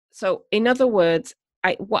So in other words,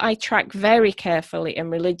 what I track very carefully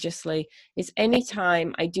and religiously is any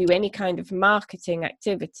time I do any kind of marketing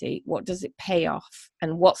activity, what does it pay off?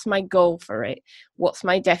 And what's my goal for it? What's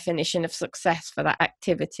my definition of success for that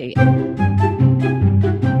activity?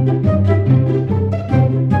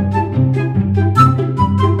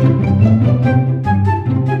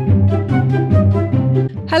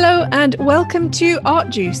 Hello and welcome to Art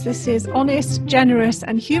Juice. This is honest, generous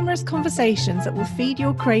and humorous conversations that will feed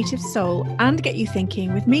your creative soul and get you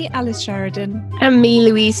thinking with me, Alice Sheridan. And me,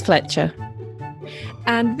 Louise Fletcher.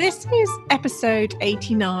 And this is episode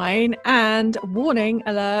 89, and warning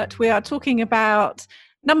alert, we are talking about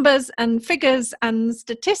numbers and figures and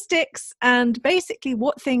statistics and basically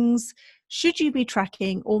what things should you be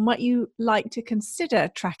tracking or might you like to consider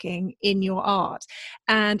tracking in your art.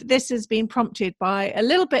 And this has been prompted by a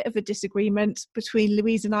little bit of a disagreement between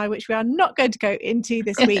Louise and I, which we are not going to go into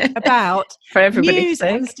this week, about for everybody's news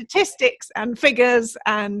sake. And statistics and figures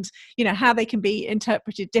and, you know, how they can be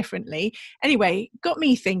interpreted differently. Anyway, got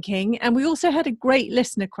me thinking. And we also had a great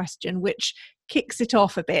listener question, which kicks it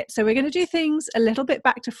off a bit. So we're going to do things a little bit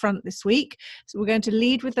back to front this week. So we're going to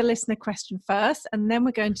lead with the listener question first, and then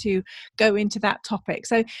we're going to go into that topic.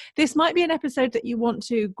 So this might be an episode that you want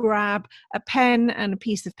to grab a pen and a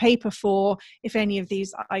piece of paper for, if any of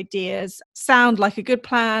these ideas sound like a good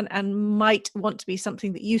plan and might want to be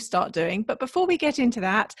something that you start doing. But before we get into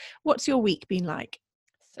that, what's your week been like?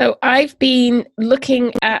 So I've been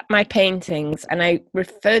looking at my paintings, and I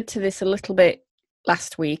referred to this a little bit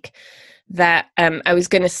last week, that I was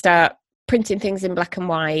going to start printing things in black and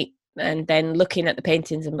white and then looking at the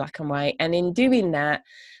paintings in black and white. And in doing that,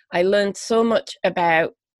 I learned so much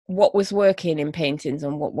about what was working in paintings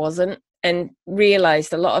and what wasn't, and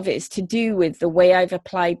realized a lot of it is to do with the way I've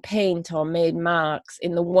applied paint or made marks.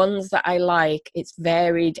 In the ones that I like, it's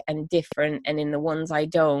varied and different, and in the ones I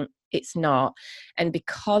don't, it's not. And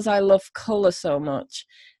because I love color so much,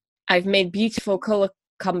 I've made beautiful color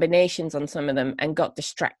combinations on some of them and got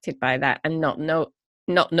distracted by that and not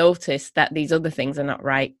notice that these other things are not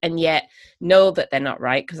right, and yet know that they're not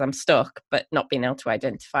right because I'm stuck, but not being able to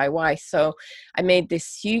identify why. So I made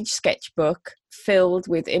this huge sketchbook filled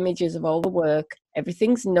with images of all the work.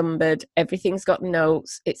 Everything's numbered, everything's got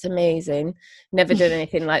notes. It's amazing. Never done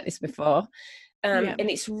anything like this before. And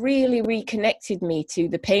it's really reconnected me to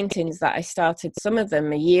the paintings that I started, some of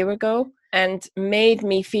them a year ago, and made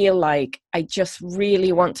me feel like I just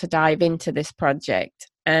really want to dive into this project.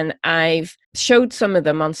 And I've showed some of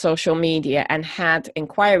them on social media and had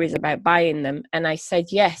inquiries about buying them. And I said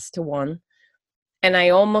yes to one. And I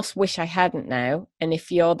almost wish I hadn't now. And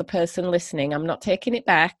if you're the person listening, I'm not taking it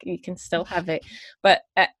back. You can still have it. But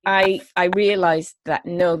I realized that,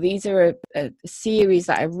 no, these are a series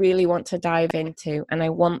that I really want to dive into. And I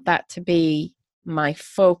want that to be my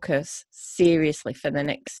focus seriously for the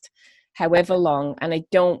next however long. And I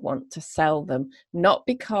don't want to sell them, not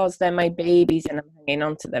because they're my babies and I'm hanging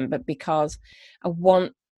on to them, but because I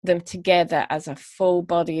want them together as a full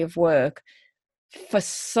body of work for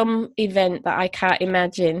some event that I can't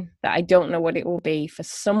imagine, that I don't know what it will be, for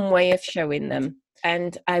some way of showing them.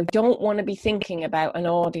 And I don't want to be thinking about an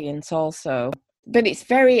audience also. But it's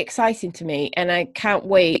very exciting to me, and I can't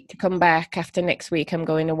wait to come back after next week. I'm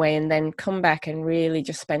going away, and then come back and really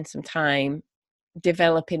just spend some time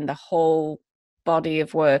developing the whole body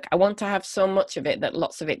of work. I want to have so much of it that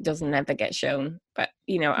lots of it doesn't ever get shown. But,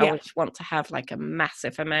 you know, I just want to have like a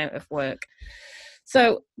massive amount of work.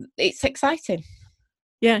 So it's exciting.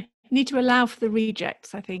 Yeah, you need to allow for the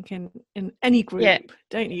rejects, I think, in any group,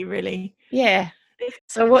 don't you, really? Yeah.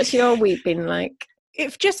 So what's your week been like?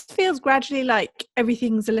 It just feels gradually like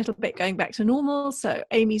everything's a little bit going back to normal. So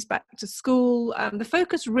Amy's back to school. The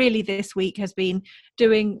focus really this week has been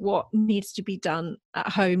doing what needs to be done at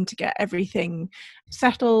home to get everything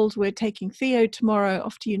settled. We're taking Theo tomorrow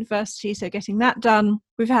off to university, so getting that done.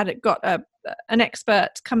 We've got an expert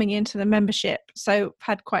coming into the membership, so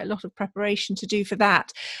had quite a lot of preparation to do for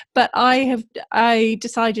that. But I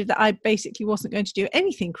decided that I basically wasn't going to do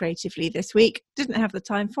anything creatively this week. Didn't have the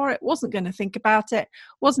time for it, wasn't going to think about it,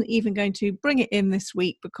 wasn't even going to bring it in this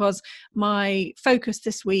week, because my focus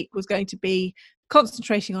this week was going to be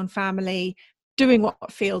concentrating on family, doing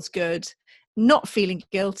what feels good, not feeling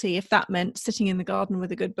guilty if that meant sitting in the garden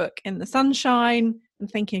with a good book in the sunshine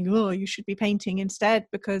and thinking, oh, you should be painting instead,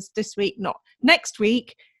 because this week, not next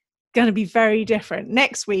week, going to be very different.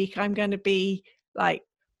 Next week, I'm going to be like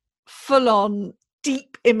full on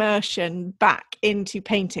deep immersion back into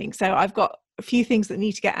painting. So I've got a few things that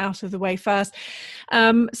need to get out of the way first.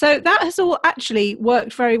 So that has all actually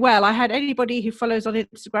worked very well. I had anybody who follows on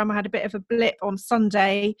Instagram, I had a bit of a blip on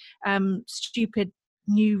Sunday, stupid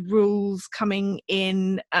new rules coming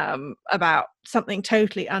in about something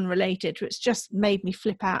totally unrelated, which just made me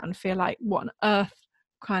flip out and feel like, what on earth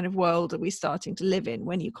kind of world are we starting to live in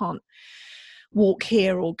when you can't walk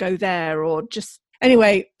here or go there, or just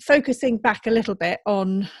anyway, focusing back a little bit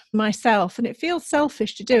on myself. And it feels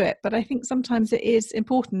selfish to do it, but I think sometimes it is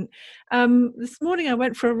important. This morning I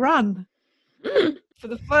went for a run for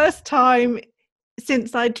the first time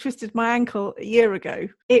since I twisted my ankle a year ago.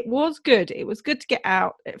 It was good. It was good to get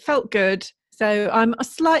out. It felt good. So I'm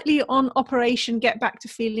slightly on Operation Get Back to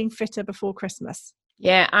Feeling Fitter before Christmas.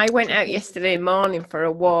 Yeah, I went out yesterday morning for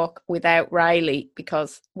a walk without Riley,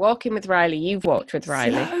 because walking with Riley, you've walked with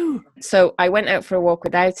Riley. Slow. So I went out for a walk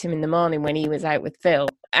without him in the morning when he was out with Phil.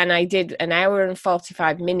 And I did an hour and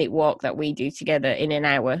 45-minute walk that we do together in an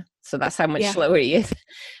hour. So that's how much slower he is.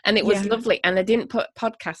 And it was lovely. And I didn't put a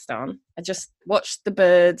podcast on. I just watched the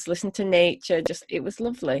birds, listened to nature. It was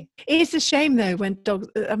lovely. It's a shame though when dogs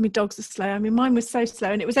are slow. I mean, mine was so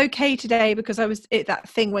slow, and it was okay today because I was at that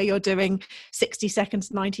thing where you're doing 60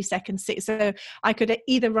 seconds, 90 seconds. So I could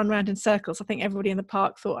either run around in circles. I think everybody in the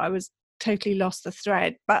park thought I was totally lost the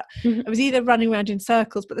thread, but I was either running around in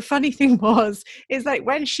circles. But the funny thing is like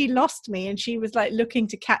when she lost me and she was like looking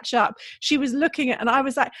to catch up, she was looking at, and I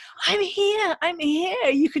was like, I'm here,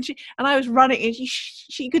 you could, and I was running, and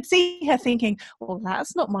she could see her thinking, well,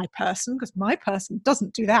 that's not my person, because my person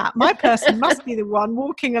doesn't do that. My person must be the one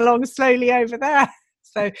walking along slowly over there.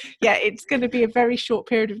 So yeah, it's going to be a very short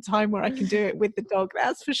period of time where I can do it with the dog,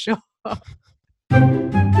 that's for sure.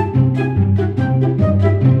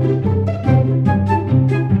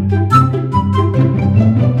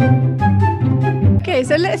 Okay,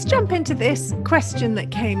 so let's jump into this question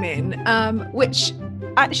that came in, which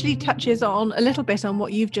actually touches on a little bit on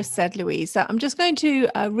what you've just said, Louise. So I'm just going to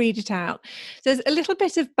read it out. So there's a little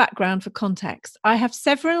bit of background for context. I have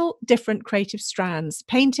several different creative strands: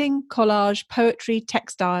 painting, collage, poetry,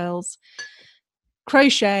 textiles,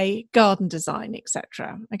 crochet, garden design,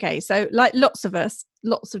 etc. Okay, so like lots of us,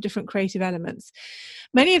 lots of different creative elements.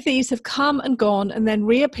 Many of these have come and gone and then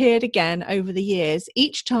reappeared again over the years.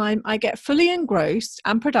 Each time I get fully engrossed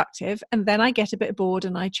and productive, and then I get a bit bored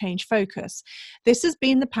and I change focus. This has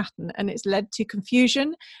been the pattern, and it's led to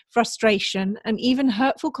confusion, frustration, and even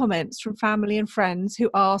hurtful comments from family and friends who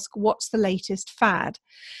ask, what's the latest fad?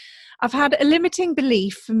 I've had a limiting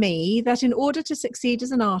belief for me that in order to succeed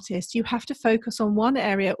as an artist, you have to focus on one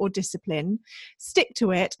area or discipline, stick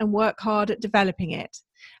to it, and work hard at developing it.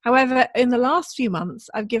 However, in the last few months,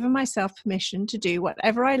 I've given myself permission to do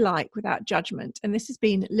whatever I like without judgment, and this has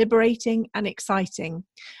been liberating and exciting.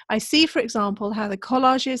 I see, for example, how the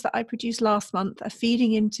collages that I produced last month are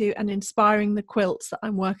feeding into and inspiring the quilts that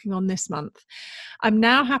I'm working on this month. I'm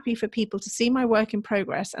now happy for people to see my work in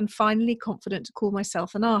progress and finally confident to call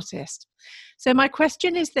myself an artist. So my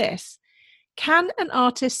question is this: can an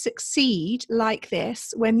artist succeed like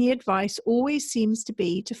this when the advice always seems to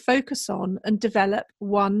be to focus on and develop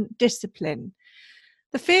one discipline?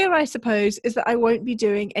 The fear, I suppose, is that I won't be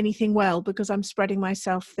doing anything well because I'm spreading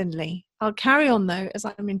myself thinly. I'll carry on though, as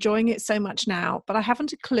I'm enjoying it so much now, but I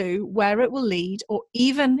haven't a clue where it will lead, or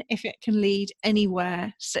even if it can lead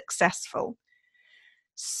anywhere successful.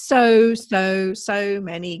 So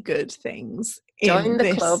many good things. Join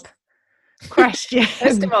the club. Question.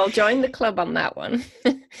 First of all, join the club on that one.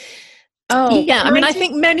 Yeah, I mean, I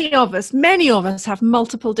think many of us have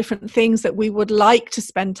multiple different things that we would like to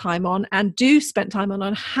spend time on and do spend time on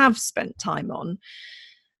and have spent time on.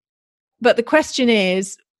 But the question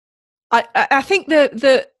is, I think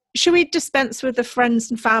should we dispense with the friends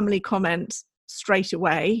and family comments straight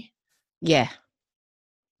away? Yeah.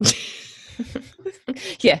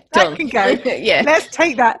 Yeah, that can go. Yeah, let's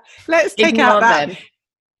take that. Let's take out that. Them.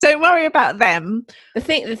 Don't worry about them. The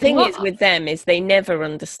thing is with them is they never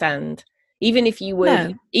understand. Even if you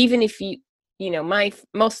would, even if you know,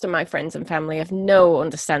 most of my friends and family have no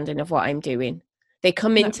understanding of what I'm doing. They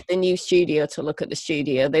come into the new studio to look at the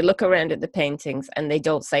studio. They look around at the paintings and they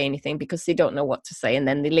don't say anything because they don't know what to say, and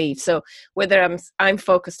then they leave. So whether I'm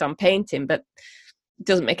focused on painting, but it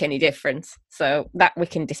doesn't make any difference. So that we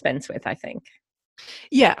can dispense with, I think.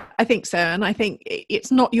 Yeah, I think so. And I think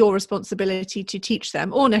it's not your responsibility to teach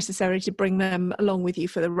them or necessarily to bring them along with you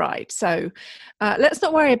for the ride. So let's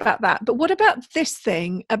not worry about that. But what about this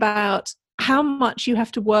thing about how much you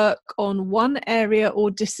have to work on one area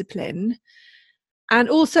or discipline? And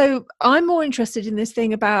also, I'm more interested in this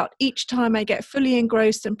thing about each time I get fully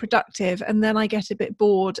engrossed and productive, and then I get a bit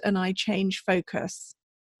bored and I change focus.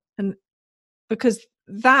 And because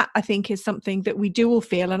that, I think, is something that we do all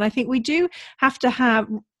feel. And I think we do have to have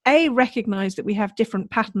recognize that we have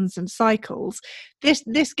different patterns and cycles.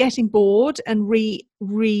 This getting bored and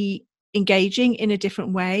re-engaging in a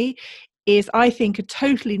different way is, I think, a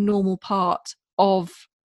totally normal part of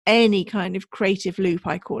any kind of creative loop,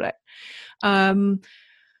 I call it.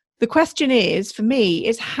 The question is, for me,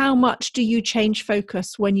 is how much do you change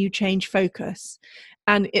focus when you change focus?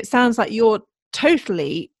 And it sounds like you're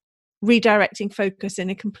totally redirecting focus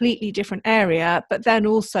in a completely different area, but then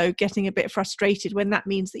also getting a bit frustrated when that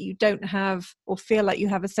means that you don't have, or feel like you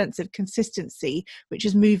have, a sense of consistency, which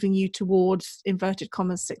is moving you towards, inverted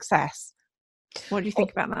commas, success. What do you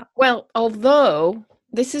think about that? Well, although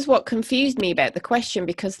this is what confused me about the question,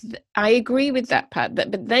 because I agree with that part,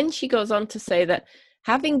 but then she goes on to say that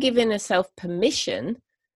having given herself permission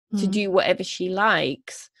to do whatever she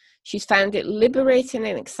likes, she's found it liberating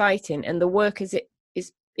and exciting, and the work is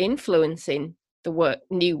influencing the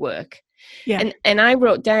new work. Yeah. And I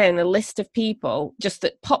wrote down a list of people just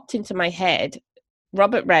that popped into my head: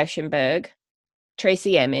 Robert Rauschenberg,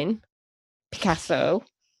 Tracey Emin, Picasso,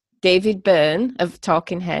 David Byrne of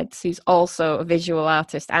Talking Heads, who's also a visual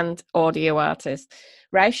artist and audio artist.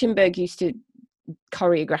 Rauschenberg used to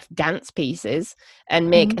choreograph dance pieces and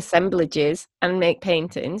make assemblages and make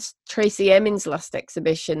paintings. Tracey Emin's last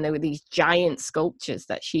exhibition, there were these giant sculptures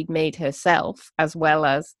that she'd made herself, as well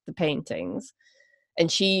as the paintings.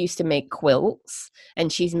 And she used to make quilts,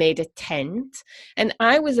 and she's made a tent. And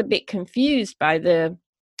I was a bit confused by the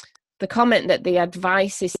comment that the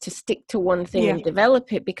advice is to stick to one thing and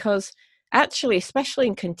develop it, because actually, especially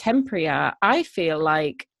in contemporary art, I feel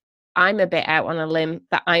like I'm a bit out on a limb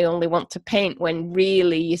that I only want to paint, when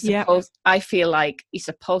really I feel like you're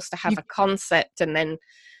supposed to have a concept and then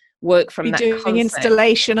work from that concept. Doing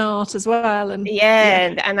installation art as well. And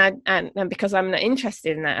and because I'm not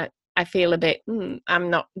interested in that, I feel a bit, I'm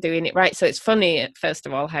not doing it right. So it's funny, first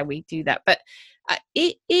of all, how we do that. But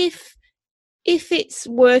if it's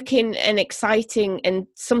working and exciting and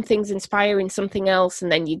something's inspiring something else, and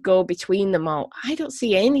then you go between them all, I don't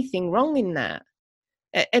see anything wrong in that.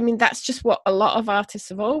 I mean, that's just what a lot of artists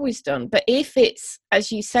have always done. But if it's,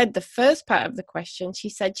 as you said, the first part of the question, she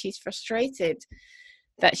said she's frustrated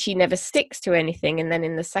that she never sticks to anything. And then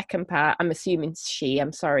in the second part, I'm assuming she,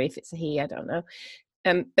 I'm sorry if it's a he, I don't know.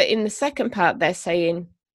 But in the second part, they're saying,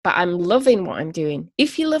 but I'm loving what I'm doing.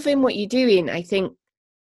 If you're loving what you're doing, I think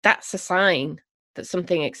that's a sign that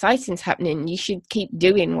something exciting's happening. You should keep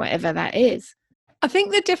doing whatever that is. I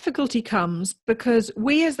think the difficulty comes because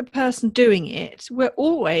we, as the person doing it, we're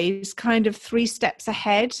always kind of 3 steps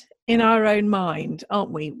ahead in our own mind,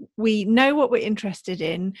 aren't we? We know what we're interested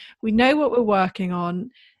in. We know what we're working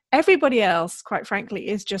on. Everybody else, quite frankly,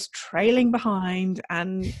 is just trailing behind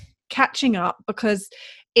and catching up, because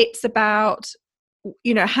it's about,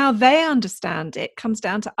 how they understand it comes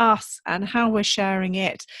down to us and how we're sharing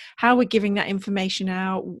it, how we're giving that information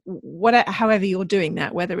out, however you're doing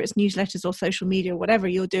that, whether it's newsletters or social media, whatever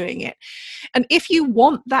you're doing it. And if you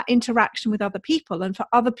want that interaction with other people and for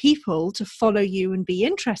other people to follow you and be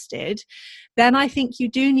interested, then I think you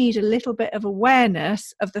do need a little bit of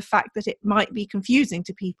awareness of the fact that it might be confusing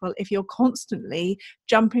to people if you're constantly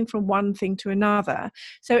jumping from one thing to another.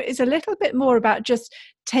 So it's a little bit more about just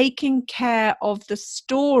taking care of the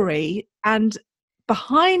story, and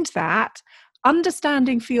behind that,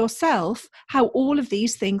 understanding for yourself how all of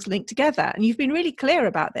these things link together. And you've been really clear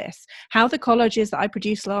about this, how the collages that I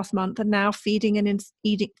produced last month are now feeding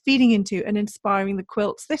into and inspiring the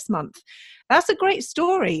quilts this month. That's a great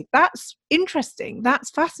story. That's interesting.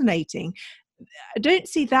 That's fascinating. I don't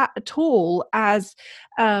see that at all as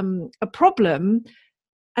a problem,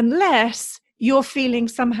 unless you're feeling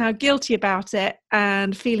somehow guilty about it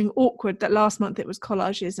and feeling awkward that last month it was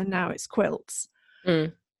collages and now it's quilts.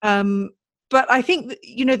 But I think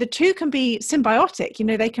that, the two can be symbiotic.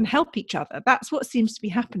 They can help each other. That's what seems to be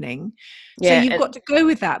happening. So you've got to go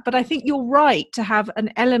with that. But I think you're right to have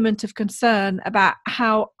an element of concern about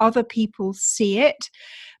how other people see it,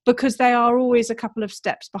 because they are always a couple of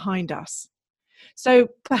steps behind us. So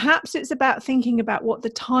perhaps it's about thinking about what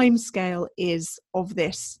the time scale is of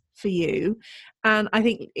this for you. And I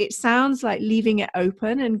think it sounds like leaving it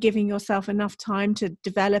open and giving yourself enough time to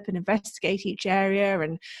develop and investigate each area,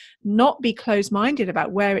 and not be closed-minded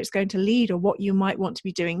about where it's going to lead or what you might want to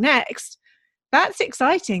be doing next. That's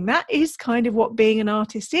exciting. That is kind of what being an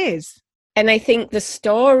artist is. And I think the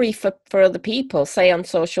story for other people, say on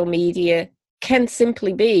social media, can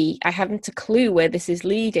simply be, I haven't a clue where this is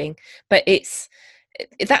leading, but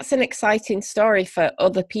that's an exciting story for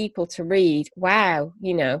other people to read. Wow,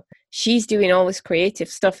 she's doing all this creative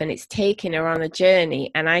stuff and it's taking her on a journey,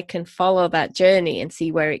 and I can follow that journey and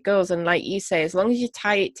see where it goes. And like you say, as long as you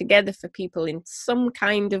tie it together for people in some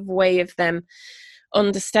kind of way of them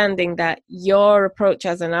understanding that your approach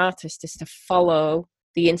as an artist is to follow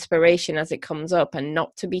the inspiration as it comes up and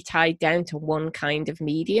not to be tied down to one kind of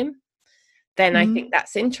medium, then I think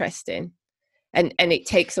that's interesting. And it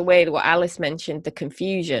takes away what Alice mentioned, the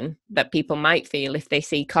confusion that people might feel if they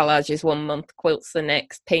see collages one month, quilts the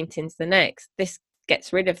next, paintings the next. This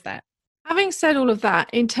gets rid of that. Having said all of that,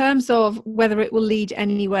 in terms of whether it will lead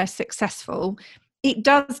anywhere successful, it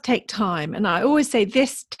does take time. And I always say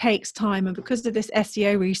this takes time. And because of this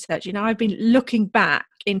SEO research, I've been looking back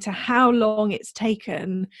into how long it's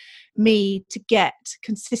taken me to get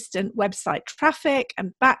consistent website traffic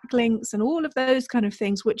and backlinks and all of those kind of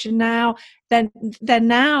things, which are now, they're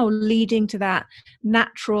now leading to that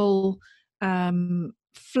natural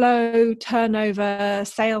flow, turnover,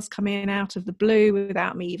 sales coming out of the blue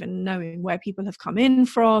without me even knowing where people have come in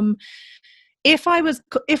from. If I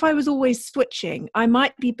was always switching, I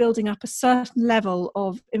might be building up a certain level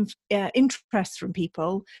of interest from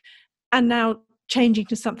people, and now changing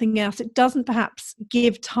to something else. It doesn't perhaps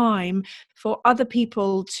give time for other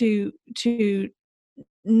people to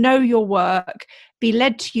know your work, be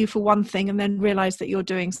led to you for one thing, and then realize that you're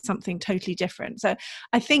doing something totally different. So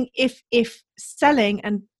I think if selling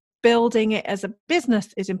and building it as a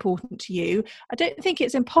business is important to you, I don't think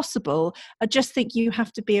it's impossible. I just think you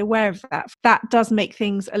have to be aware of that. That does make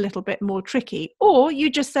things a little bit more tricky. Or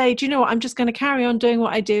you just say, do you know what, I'm just going to carry on doing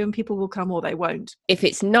what I do and people will come or they won't. If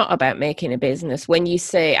it's not about making a business, when you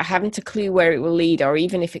say I haven't a clue where it will lead, or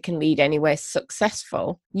even if it can lead anywhere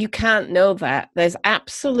successful, you can't know that. There's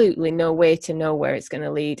absolutely no way to know where it's going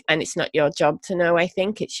to lead. And it's not your job to know. I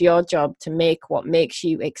think it's your job to make what makes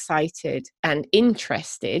you excited and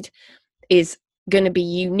interested is going to be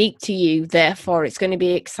unique to you. Therefore, it's going to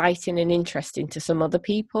be exciting and interesting to some other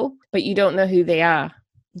people, but you don't know who they are.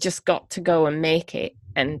 You just got to go and make it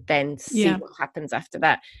and then see what happens after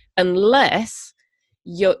that. Unless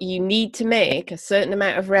you need to make a certain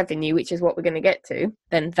amount of revenue, which is what we're going to get to,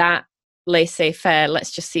 then that laissez-faire,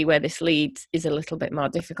 let's just see where this leads, is a little bit more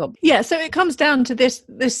difficult. Yeah, so it comes down to this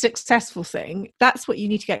successful thing. That's what you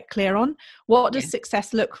need to get clear on. What does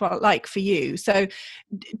success look like for you? So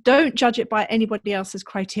don't judge it by anybody else's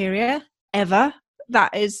criteria ever.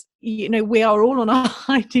 That is, we are all on our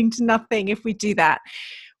hiding to nothing if we do that.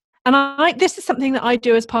 And this is something that I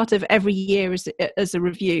do as part of every year as a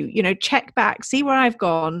review, check back, see where I've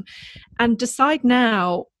gone, and decide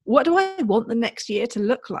now, what do I want the next year to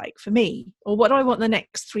look like for me? Or what do I want the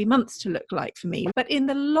next 3 months to look like for me? But in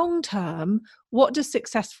the long term, what does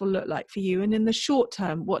successful look like for you? And in the short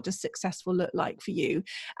term, what does successful look like for you?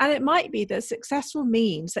 And it might be that successful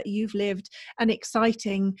means that you've lived an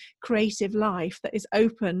exciting, creative life that is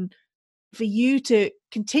open for you to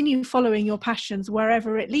continue following your passions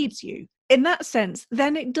wherever it leads you. In that sense,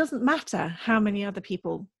 then it doesn't matter how many other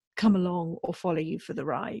people come along or follow you for the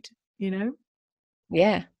ride,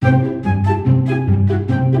 Yeah.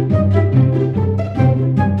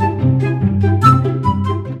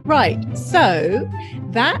 Right. So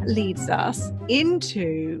that leads us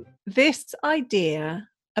into this idea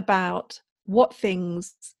about what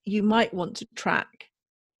things you might want to track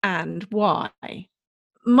and why.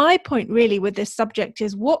 My point really with this subject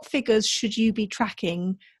is, what figures should you be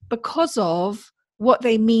tracking because of what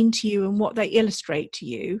they mean to you and what they illustrate to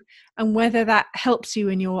you, and whether that helps you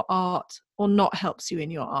in your art or not helps you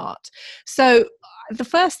in your art. So the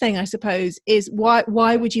first thing, I suppose, is why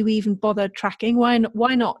would you even bother tracking? Why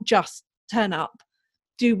not just turn up,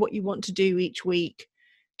 do what you want to do each week,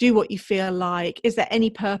 do what you feel like? Is there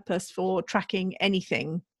any purpose for tracking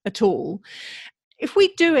anything at all? If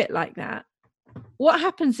we do it like that, what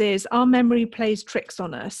happens is our memory plays tricks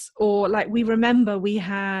on us, or like we remember we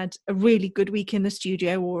had a really good week in the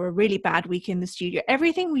studio or a really bad week in the studio.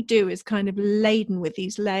 Everything we do is kind of laden with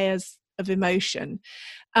these layers of emotion,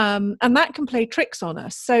 and that can play tricks on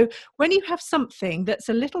us. So when you have something that's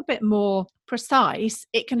a little bit more precise,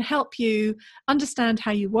 it can help you understand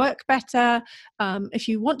how you work better. If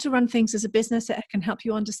you want to run things as a business, it can help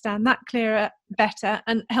you understand that better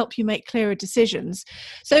and help you make clearer decisions.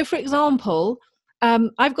 So for example,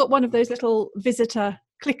 I've got one of those little visitor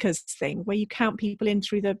clickers thing where you count people in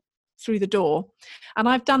through the door, and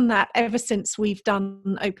I've done that ever since we've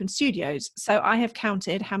done Open Studios. So I have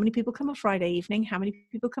counted how many people come on Friday evening, how many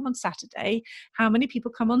people come on Saturday, how many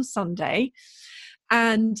people come on Sunday,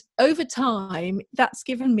 and over time that's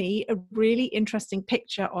given me a really interesting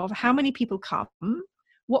picture of how many people come,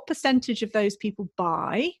 what percentage of those people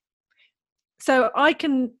buy. So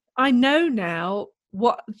I know now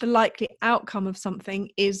what the likely outcome of something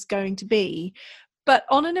is going to be. But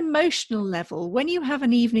on an emotional level, when you have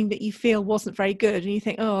an evening that you feel wasn't very good and you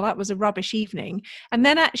think, oh, that was a rubbish evening, and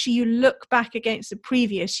then actually you look back against the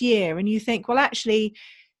previous year and you think, well, actually,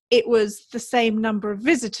 it was the same number of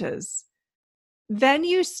visitors, then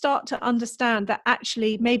you start to understand that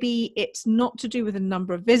actually maybe it's not to do with the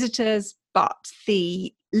number of visitors, but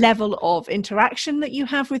the level of interaction that you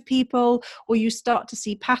have with people, or you start to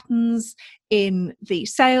see patterns in the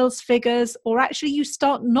sales figures, or actually you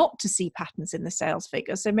start not to see patterns in the sales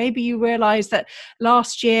figures. So maybe you realize that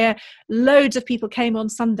last year loads of people came on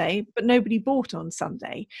Sunday, but nobody bought on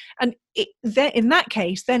Sunday. And in that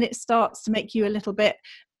case, then it starts to make you a little bit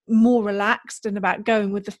more relaxed and about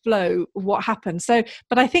going with the flow of what happens. So,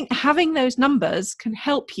 but I think having those numbers can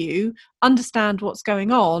help you understand what's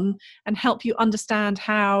going on and help you understand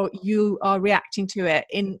how you are reacting to it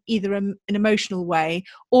in either an emotional way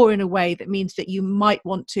or in a way that means that you might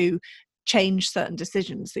want to change certain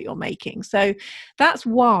decisions that you're making. So that's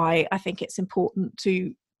why I think it's important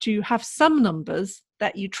to have some numbers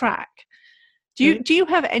that you track. Do you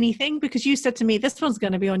have anything? Because you said to me, this one's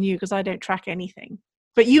going to be on you because I don't track anything.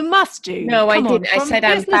 But you must do. No, I didn't. I said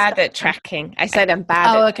I'm bad at tracking. I said I'm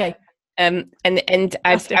bad. Oh, okay. And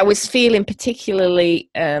I was feeling particularly.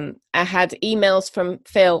 I had emails from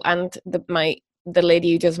Phil and the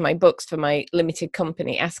lady who does my books for my limited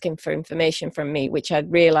company asking for information from me, which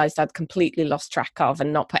I'd realized I'd completely lost track of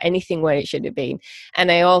and not put anything where it should have been.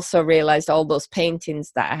 And I also realized all those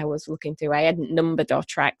paintings that I was looking through, I hadn't numbered or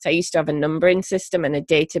tracked. I used to have a numbering system and a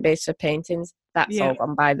database for paintings. That's all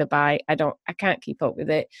gone by the by. I can't keep up with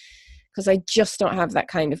it because I just don't have that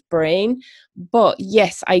kind of brain. But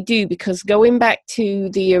yes, I do, because going back to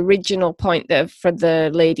the original point for the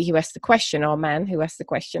lady who asked the question, or man who asked the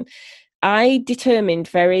question, I determined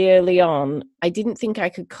very early on, I didn't think I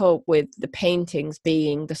could cope with the paintings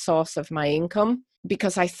being the source of my income,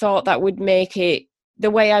 because I thought that would make it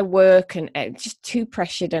the way I work and just too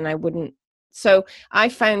pressured, and I wouldn't. So I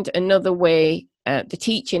found another way. The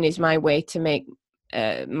teaching is my way to make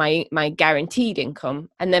my guaranteed income,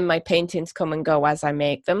 and then my paintings come and go as I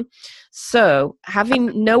make them. So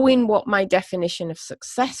knowing what my definition of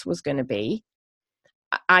success was going to be,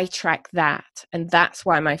 I track that. And that's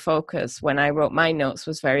why my focus when I wrote my notes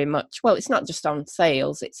was very much, well, it's not just on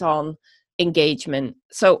sales, it's on engagement.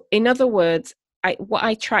 So in other words, what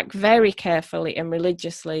I track very carefully and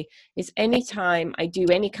religiously is anytime I do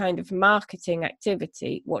any kind of marketing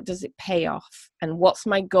activity, what does it pay off? And what's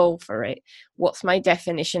my goal for it? What's my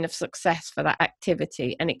definition of success for that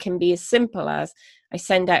activity? And it can be as simple as I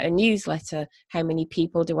send out a newsletter. How many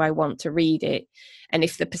people do I want to read it? And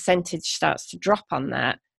if the percentage starts to drop on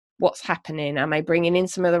that, what's happening? Am I bringing in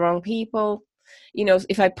some of the wrong people? You know,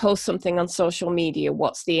 if I post something on social media,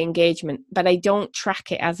 what's the engagement? But I don't track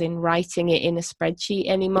it as in writing it in a spreadsheet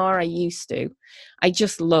anymore. I used to. I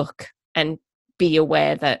just look and be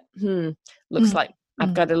aware that, looks like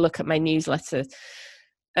I've got to look at my newsletter.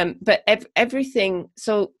 But everything,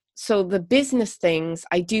 so the business things,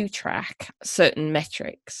 I do track certain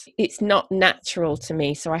metrics. It's not natural to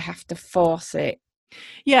me, so I have to force it.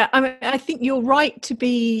 Yeah, I mean, I think you're right to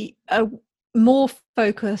be more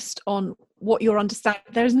focused on what you're understanding.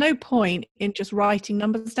 There's no point in just writing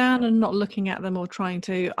numbers down and not looking at them or trying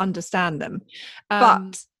to understand them.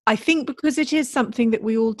 But I think because it is something that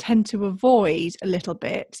we all tend to avoid a little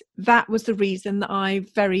bit, that was the reason that I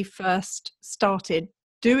very first started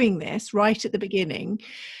doing this right at the beginning,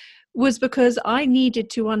 was because I needed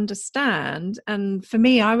to understand. And for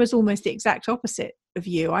me, I was almost the exact opposite of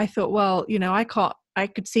you. I thought, well, you know, I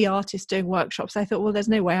could see artists doing workshops. I thought, well, there's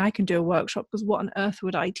no way I can do a workshop because what on earth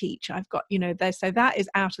would I teach? I've got, you know, so that is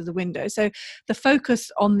out of the window. So the focus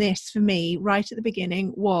on this for me right at the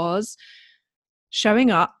beginning was showing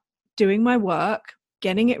up, doing my work,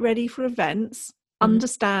 getting it ready for events,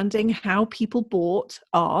 understanding how people bought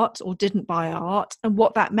art or didn't buy art and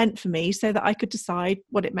what that meant for me so that I could decide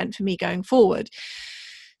what it meant for me going forward.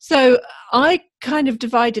 So I kind of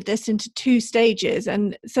divided this into two stages.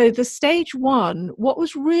 And so the stage one, what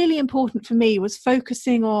was really important for me was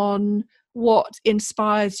focusing on what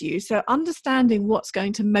inspires you. So understanding what's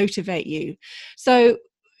going to motivate you. So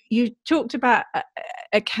you talked about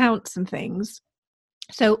accounts and things.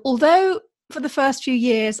 So although for the first few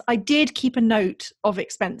years, I did keep a note of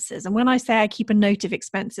expenses. And when I say I keep a note of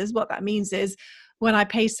expenses, what that means is when I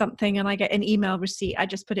pay something and I get an email receipt, I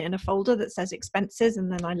just put it in a folder that says expenses,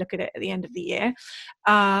 and then I look at it at the end of the year.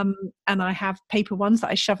 And I have paper ones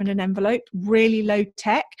that I shove in an envelope, really low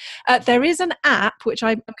tech. There is an app, which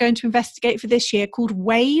I'm going to investigate for this year, called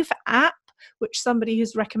Wave app, which somebody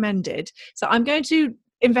has recommended. So I'm going to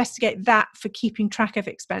investigate that for keeping track of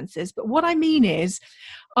expenses. But what I mean is,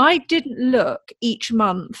 I didn't look each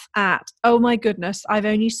month at, oh my goodness, I've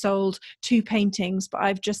only sold 2 paintings, but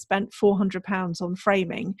I've just spent £400 on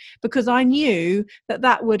framing, because I knew that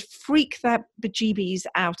that would freak the bejeebies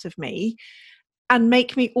out of me and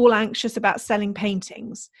make me all anxious about selling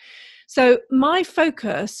paintings. So my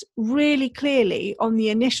focus really clearly on the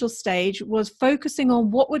initial stage was focusing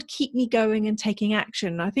on what would keep me going and taking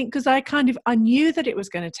action. I think because I knew that it was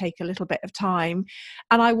going to take a little bit of time,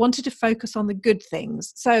 and I wanted to focus on the good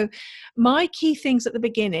things. So my key things at the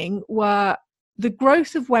beginning were the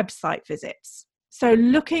growth of website visits. So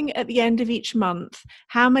looking at the end of each month,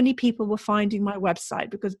 how many people were finding my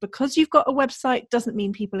website, because you've got a website doesn't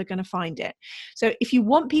mean people are going to find it. So if you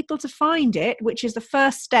want people to find it, which is the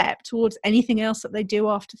first step towards anything else that they do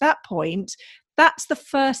after that point, that's the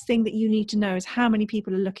first thing that you need to know, is how many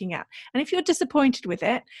people are looking at. And if you're disappointed with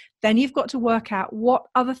it, then you've got to work out what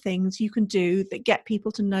other things you can do that get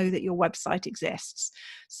people to know that your website exists.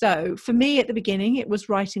 So for me at the beginning, it was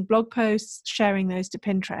writing blog posts, sharing those to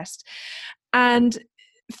Pinterest. And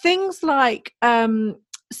things like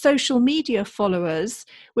social media followers,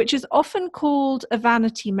 which is often called a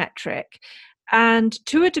vanity metric. And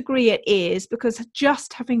to a degree it is, because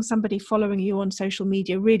just having somebody following you on social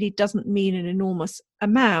media really doesn't mean an enormous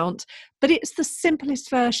amount, but it's the simplest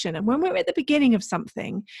version. And when we're at the beginning of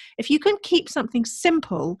something, if you can keep something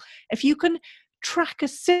simple, if you can track a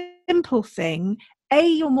simple thing,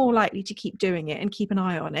 you're more likely to keep doing it and keep an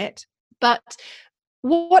eye on it. But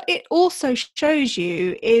what it also shows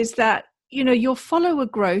you is that, your follower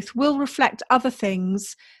growth will reflect other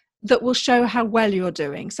things that will show how well you're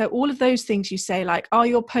doing. So all of those things you say, like, are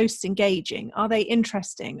your posts engaging? Are they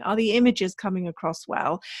interesting? Are the images coming across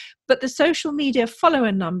well? But the social media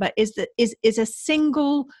follower number is a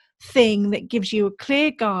single thing that gives you a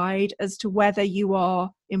clear guide as to whether you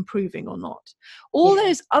are improving or not. All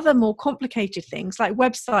those other more complicated things, like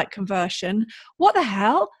website conversion, what the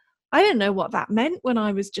hell? I didn't know what that meant when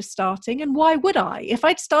I was just starting, and why would I? If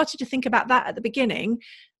I'd started to think about that at the beginning,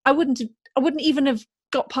 I wouldn't even have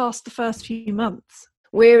got past the first few months.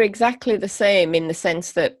 We're exactly the same, in the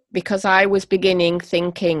sense that because I was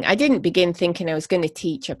I didn't begin thinking I was going to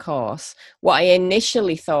teach a course. What I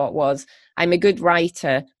initially thought was, I'm a good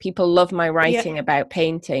writer. People love my writing about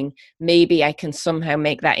painting. Maybe I can somehow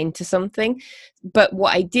make that into something. But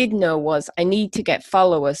what I did know was I need to get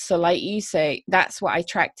followers. So like you say, that's what I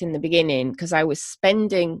tracked in the beginning, because I was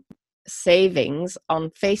spending savings on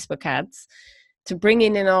Facebook ads to bring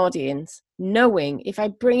in an audience, knowing if I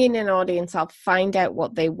bring in an audience, I'll find out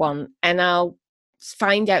what they want, and I'll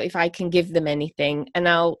find out if I can give them anything, and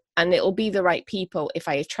it'll be the right people if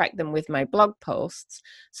I attract them with my blog posts.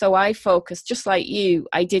 So I focused, just like you,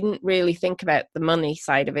 I didn't really think about the money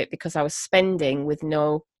side of it, because I was spending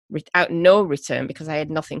without no return, because I had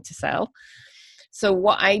nothing to sell. So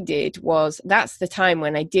what I did was, that's the time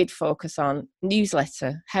when I did focus on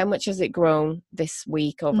newsletter. How much has it grown this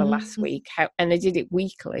week over last week? And I did it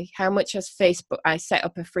weekly. How much has Facebook? I set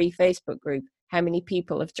up a free Facebook group. How many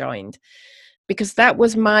people have joined? Because that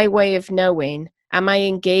was my way of knowing, am I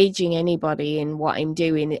engaging anybody in what I'm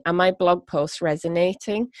doing? Are my blog posts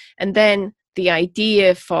resonating? And then the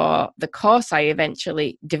idea for the course I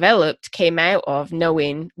eventually developed came out of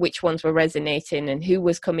knowing which ones were resonating and who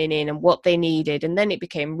was coming in and what they needed. And then it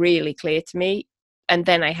became really clear to me. And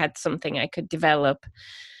then I had something I could develop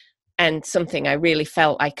and something I really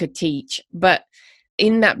felt I could teach. But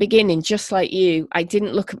in that beginning, just like you, I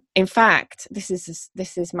didn't look. In fact, this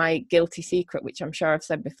is my guilty secret, which I'm sure I've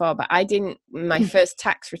said before, but my first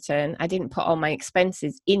tax return, I didn't put all my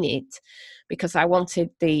expenses in it, because I wanted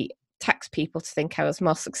the tax people to think I was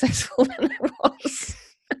more successful than I was.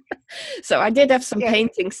 So I did have some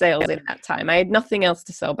painting sales in that time. I had nothing else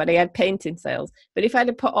to sell, but I had painting sales. But if I'd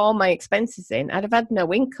have put all my expenses in, I'd have had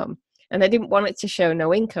no income, and I didn't want it to show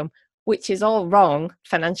no income, which is all wrong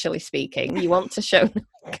financially speaking. You want to show no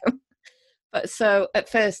income. But so at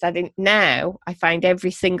first I didn't. Now I find every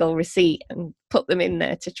single receipt and put them in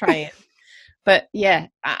there to try it. But yeah,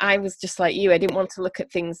 I was just like you. I didn't want to look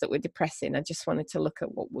at things that were depressing. I just wanted to look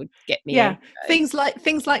at what would get me. Yeah, things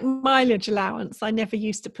like mileage allowance. I never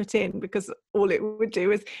used to put in, because all it would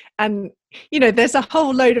do is, and there's a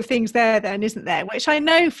whole load of things there then, isn't there? Which I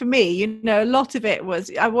know for me, a lot of it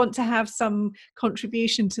was, I want to have some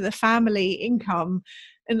contribution to the family income,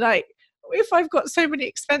 and like, if I've got so many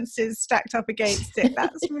expenses stacked up against it,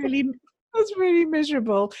 that's really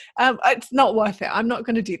miserable. It's not worth it. I'm not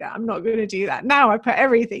going to do that. Now I put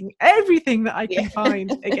everything that I can find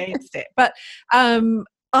against it. But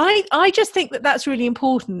I just think that that's really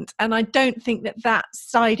important, and I don't think that that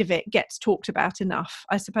side of it gets talked about enough,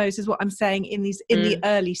 I suppose, is what I'm saying in the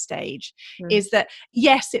early stage. Is that,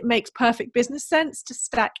 yes, it makes perfect business sense to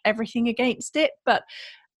stack everything against it, but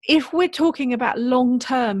if we're talking about long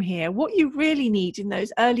term here, what you really need in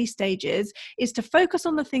those early stages is to focus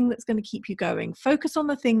on the thing that's going to keep you going, focus on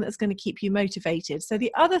the thing that's going to keep you motivated. So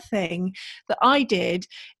the other thing that I did,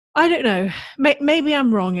 I don't know, maybe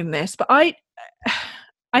I'm wrong in this, but I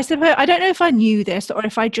suppose, I don't know if I knew this or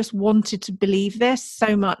if I just wanted to believe this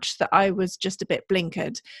so much that I was just a bit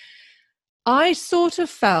blinkered. I sort of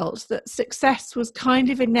felt that success was kind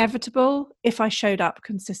of inevitable if I showed up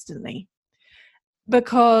consistently.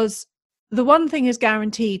 Because the one thing is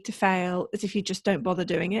guaranteed to fail is if you just don't bother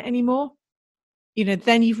doing it anymore.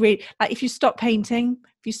 Then you've really, like, if you stop painting,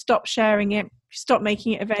 if you stop sharing it, if you stop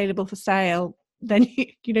making it available for sale, then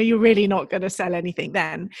you're really not going to sell anything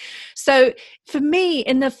then. So for me,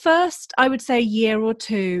 in the first, I would say, year or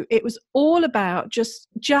two, it was all about just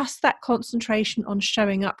that concentration on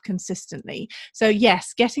showing up consistently. So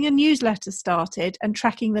yes, getting a newsletter started and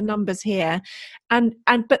tracking the numbers here,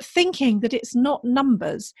 but thinking that it's not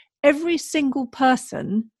numbers. Every single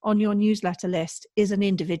person on your newsletter list is an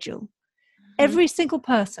individual. Every single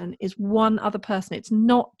person is one other person. It's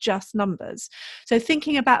not just numbers. So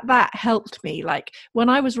thinking about that helped me. Like when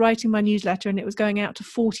I was writing my newsletter and it was going out to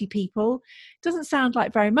 40 people, it doesn't sound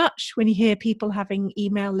like very much when you hear people having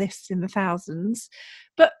email lists in the thousands.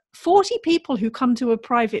 But 40 people who come to a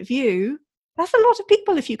private view, that's a lot of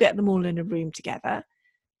people if you get them all in a room together.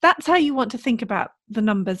 That's how you want to think about the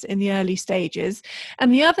numbers in the early stages.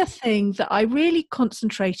 And the other thing that I really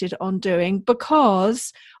concentrated on doing,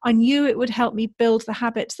 because I knew it would help me build the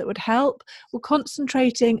habits that would help, were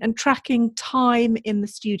concentrating and tracking time in the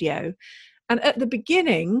studio. And at the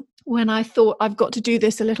beginning, when I thought I've got to do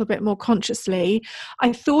this a little bit more consciously,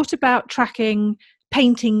 I thought about tracking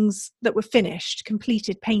paintings that were finished,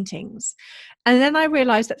 completed paintings. And then I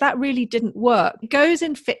realized that that really didn't work. It goes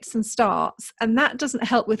in fits and starts, and that doesn't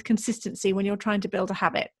help with consistency when you're trying to build a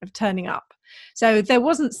habit of turning up. So there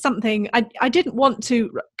wasn't something, I didn't want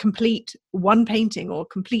to complete one painting or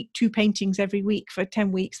complete 2 paintings every week for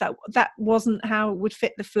 10 weeks. That wasn't how it would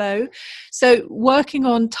fit the flow. So working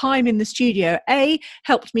on time in the studio,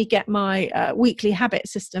 helped me get my weekly habit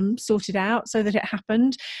system sorted out so that it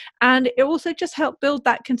happened. And it also just helped build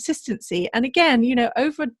that consistency. And again,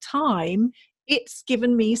 over time, it's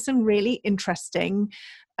given me some really interesting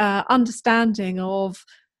understanding of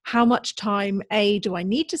how much time do I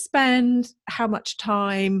need to spend, how much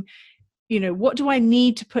time, what do I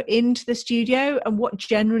need to put into the studio, and what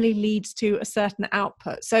generally leads to a certain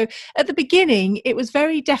output. So at the beginning, it was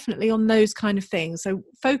very definitely on those kind of things. So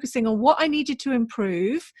focusing on what I needed to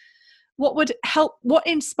improve, what would help, what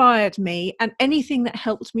inspired me, and anything that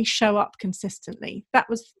helped me show up consistently. That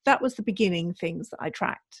was the beginning things that I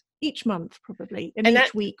tracked each month, probably, and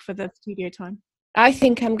each week for the studio time. I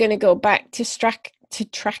think I'm going to go back to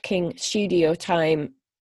tracking studio time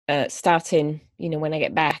starting, when I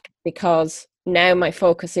get back, because now my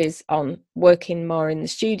focus is on working more in the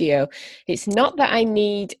studio. It's not that I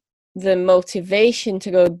need the motivation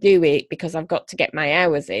to go do it because I've got to get my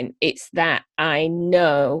hours in. It's that I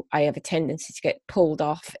know I have a tendency to get pulled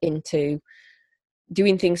off into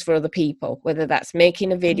doing things for other people, whether that's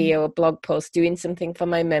making a video, a blog post, doing something for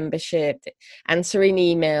my membership, answering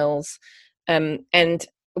emails. And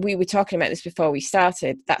we were talking about this before we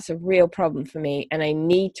started. That's a real problem for me, and I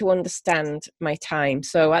need to understand my time.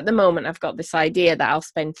 So at the moment, I've got this idea that I'll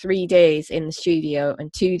spend 3 days in the studio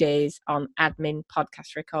and 2 days on admin,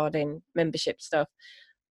 podcast recording, membership stuff.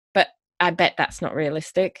 But I bet that's not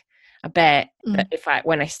realistic. I bet that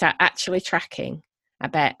when I start actually tracking, I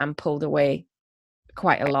bet I'm pulled away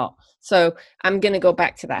quite a lot. So I'm going to go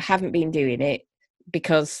back to that. I haven't been doing it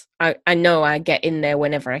because I know I get in there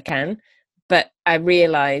whenever I can. But I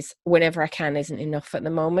realise whenever I can isn't enough at the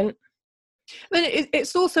moment. I mean,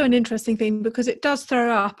 it's also an interesting thing because it does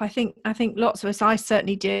throw up. I think lots of us, I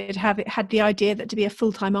certainly had the idea that to be a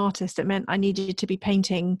full-time artist, it meant I needed to be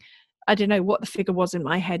painting. I don't know what the figure was in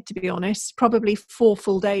my head, to be honest. Probably 4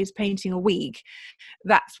 full days painting a week.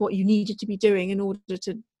 That's what you needed to be doing in order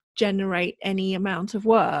to generate any amount of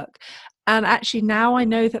work. And actually now I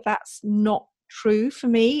know that that's not true for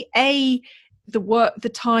me.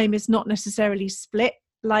 The time is not necessarily split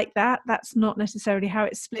like that. That's not necessarily how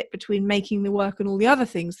it's split between making the work and all the other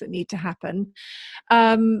things that need to happen.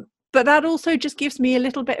 But that also just gives me a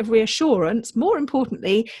little bit of reassurance. More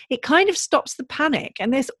importantly, it kind of stops the panic.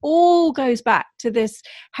 And this all goes back to this,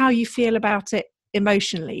 how you feel about it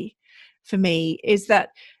emotionally. For me, is that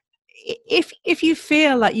if you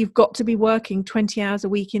feel like you've got to be working 20 hours a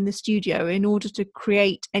week in the studio in order to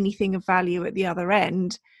create anything of value at the other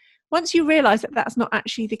end, once you realize that that's not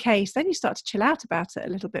actually the case, then you start to chill out about it a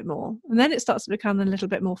little bit more, and then it starts to become a little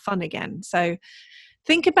bit more fun again. So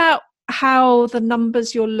think about how the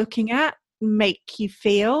numbers you're looking at make you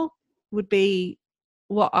feel, would be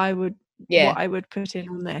what I would put in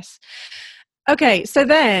on this. Okay, so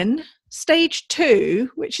then stage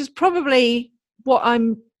 2, which is probably what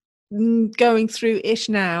I'm going through ish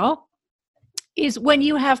now, is when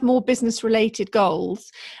you have more business related goals.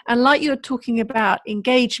 And like you're talking about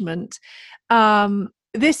engagement,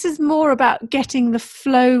 this is more about getting the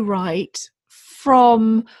flow right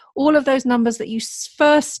from all of those numbers that you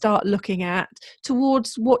first start looking at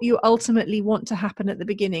towards what you ultimately want to happen at the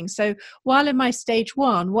beginning. So while in my stage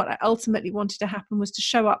 1, what I ultimately wanted to happen was to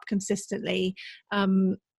show up consistently.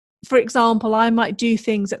 For example, I might do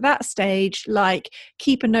things at that stage like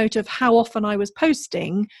keep a note of how often I was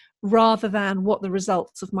posting rather than what the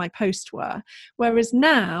results of my post were. Whereas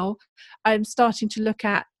now I'm starting to look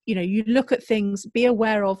at, you look at things, be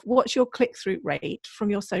aware of what's your click-through rate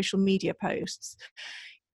from your social media posts.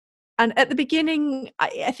 And at the beginning,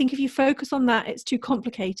 I think if you focus on that, it's too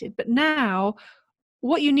complicated. But now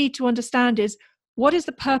what you need to understand is, what is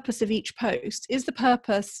the purpose of each post? Is the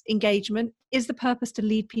purpose engagement? Is the purpose to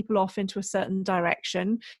lead people off into a certain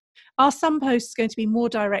direction? Are some posts going to be more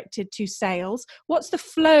directed to sales? What's the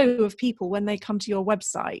flow of people when they come to your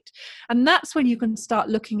website? And that's when you can start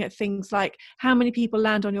looking at things like how many people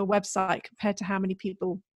land on your website compared to how many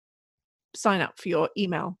people sign up for your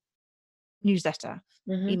email newsletter,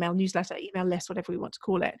 email list, whatever we want to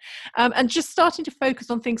call it. And just starting to focus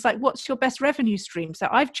on things like, what's your best revenue stream? So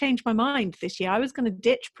I've changed my mind this year. I was going to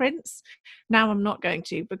ditch prints. Now I'm not going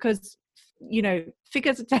to, because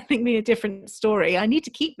figures are telling me a different story. I need to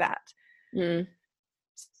keep that.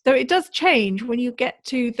 So it does change when you get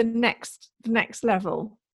to the next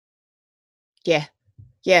level. Yeah.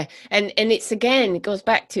 And it's, again, it goes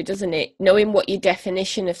back to, doesn't it, knowing what your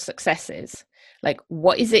definition of success is. Like,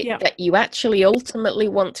 what is it that you actually ultimately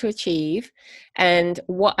want to achieve, and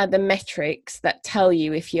what are the metrics that tell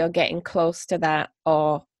you if you're getting close to that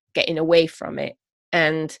or getting away from it?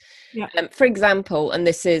 And for example, and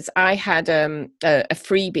this is, I had a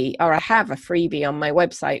freebie, or I have a freebie on my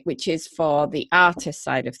website, which is for the artist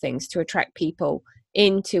side of things, to attract people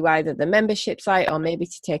into either the membership site or maybe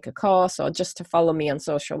to take a course or just to follow me on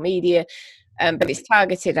social media. But it's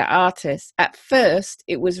targeted at artists. At first,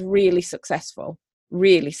 it was really successful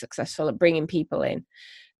at bringing people in.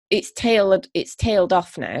 It's tailed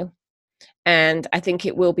off now. And I think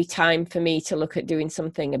it will be time for me to look at doing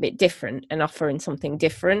something a bit different and offering something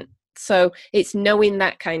different. So it's knowing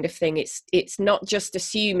that kind of thing. It's not just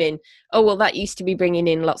assuming, oh, well, that used to be bringing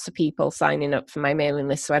in lots of people signing up for my mailing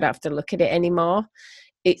list, so I don't have to look at it anymore.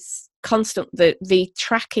 It's constant. The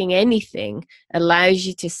tracking anything allows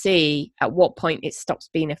you to see at what point it stops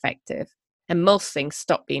being effective. And most things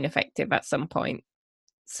stop being effective at some point.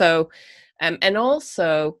 So, and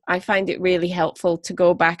also I find it really helpful to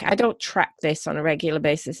go back. I don't track this on a regular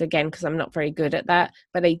basis, again, because I'm not very good at that,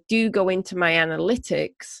 but I do go into my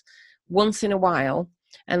analytics once in a while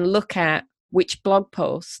and look at which blog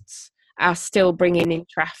posts are still bringing in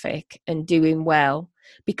traffic and doing well.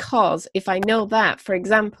 Because if I know that, for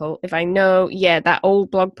example, if I know, that old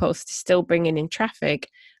blog post is still bringing in traffic,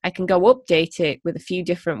 I can go update it with a few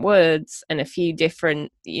different words and a few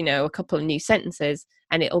different, a couple of new sentences,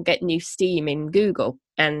 and it'll get new steam in Google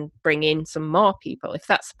and bring in some more people if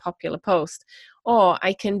that's a popular post. Or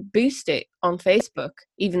I can boost it on Facebook,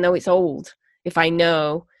 even though it's old, if I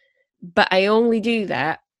know. But I only do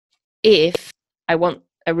that if I want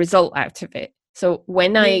a result out of it. So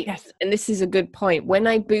when and this is a good point, when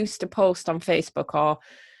I boost a post on Facebook or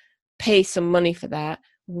pay some money for that,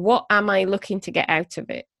 what am I looking to get out of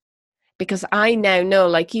it? Because I now know,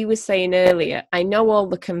 like you were saying earlier, I know all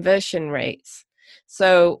the conversion rates.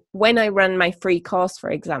 So when I ran my free course, for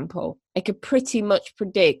example, I could pretty much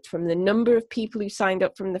predict from the number of people who signed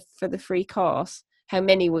up for the free course, how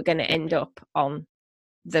many were going to end up on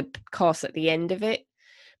the course at the end of it.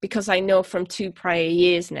 Because I know from 2 prior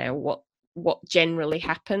years now what generally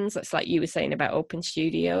happens. That's like you were saying about open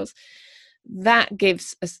studios. That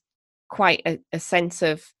gives us quite a sense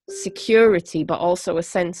of security, but also a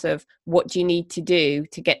sense of what do you need to do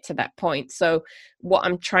to get to that point. So what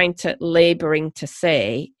I'm laboring to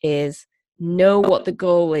say is know what the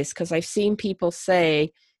goal is, because I've seen people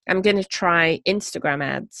say, I'm going to try Instagram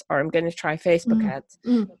ads or I'm going to try Facebook ads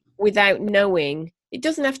without knowing. It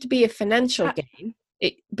doesn't have to be a financial gain.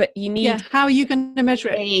 But you need how are you going to measure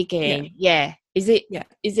it? Gain. Yeah. Is it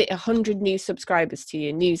 100 new subscribers to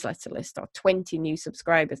your newsletter list, or 20 new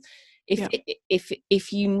subscribers?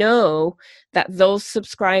 If you know that those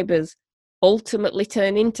subscribers ultimately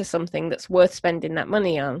turn into something that's worth spending that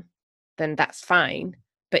money on, then that's fine.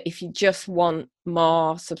 But if you just want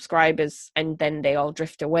more subscribers and then they all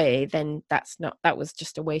drift away, then that was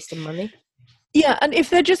just a waste of money. Yeah, and if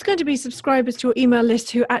they're just going to be subscribers to your email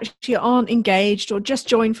list who actually aren't engaged or just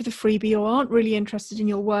joined for the freebie or aren't really interested in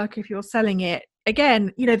your work if you're selling it,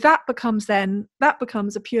 again, that becomes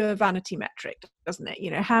a pure vanity metric, doesn't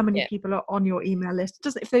it? How many people are on your email list?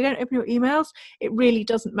 If they don't open your emails, it really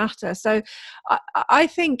doesn't matter. So I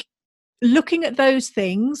think looking at those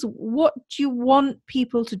things, what do you want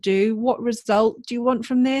people to do? What result do you want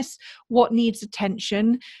from this? What needs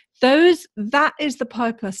attention? That is the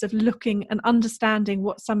purpose of looking and understanding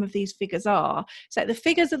what some of these figures are. So the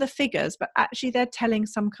figures are the figures, but actually they're telling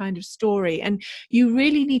some kind of story. And you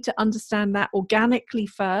really need to understand that organically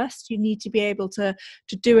first. You need to be able to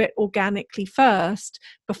do it organically first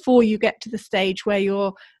before you get to the stage where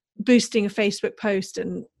you're boosting a Facebook post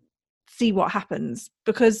and see what happens,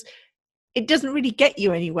 because it doesn't really get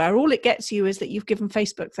you anywhere. All it gets you is that you've given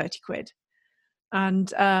Facebook 30 quid.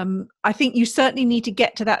 And I think you certainly need to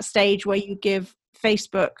get to that stage where you give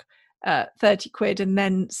Facebook 30 quid and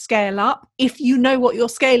then scale up if you know what you're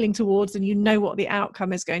scaling towards and you know what the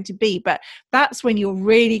outcome is going to be. But that's when you're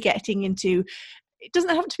really getting into, it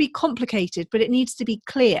doesn't have to be complicated, but it needs to be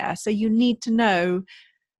clear. So you need to know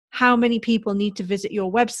how many people need to visit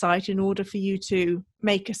your website in order for you to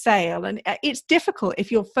make a sale. And it's difficult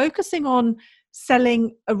if you're focusing on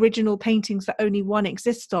selling original paintings that only one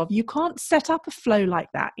exists of. You can't set up a flow like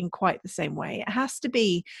that in quite the same way. It has to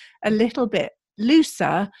be a little bit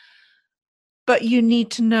looser, but you need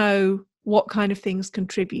to know what kind of things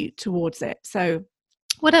contribute towards it. So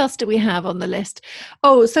what else do we have on the list?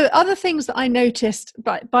 Oh, so other things that I noticed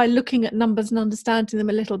by looking at numbers and understanding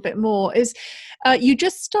them a little bit more is you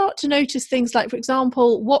just start to notice things like, for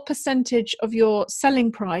example, what percentage of your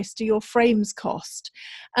selling price do your frames cost?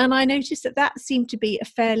 And I noticed that seemed to be a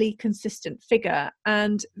fairly consistent figure.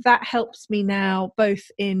 And that helps me now both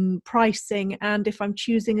in pricing and if I'm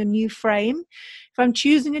choosing a new frame. If I'm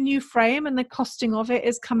choosing a new frame and the costing of it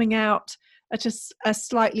is coming out at a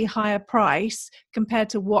slightly higher price compared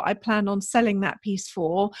to what I plan on selling that piece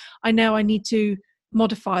for, I know I need to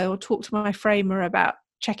modify or talk to my framer about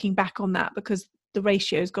checking back on that because the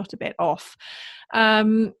ratio's got a bit off.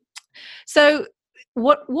 So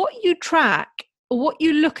what you track, what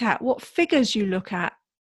you look at, what figures you look at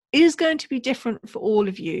is going to be different for all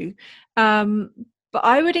of you. But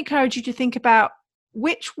I would encourage you to think about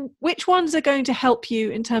which ones are going to help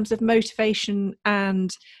you in terms of motivation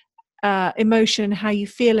and emotion, how you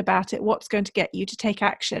feel about it, what's going to get you to take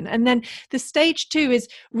action. And then the stage 2 is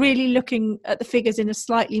really looking at the figures in a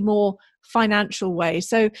slightly more financial way.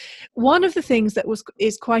 So one of the things that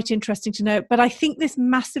is quite interesting to note, but I think this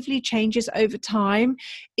massively changes over time,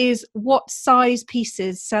 is what size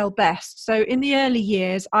pieces sell best. So in the early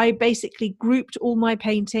years, I basically grouped all my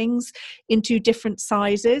paintings into different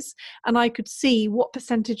sizes, and I could see what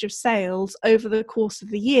percentage of sales over the course of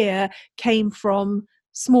the year came from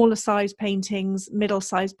smaller size paintings, middle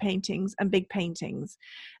size paintings, and big paintings.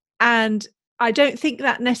 And I don't think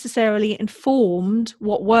that necessarily informed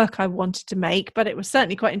what work I wanted to make, but it was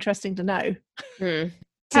certainly quite interesting to know. See,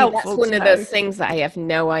 that's one of those things that I have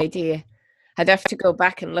no idea. I'd have to go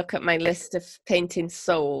back and look at my list of paintings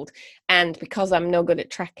sold, and because I'm no good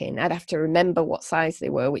at tracking, I'd have to remember what size they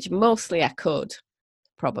were, which mostly I could,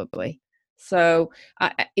 probably. So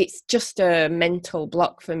it's just a mental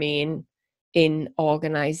block for me in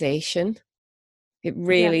organization. It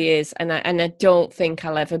really is. And I don't think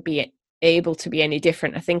I'll ever be able to be any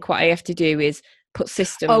different. I think what I have to do is put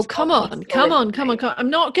systems. Oh, come on. I'm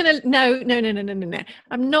not gonna no.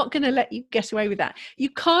 I'm not gonna let you get away with that. You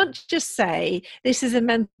can't just say this is a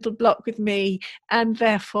mental block with me and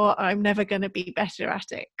therefore I'm never gonna be better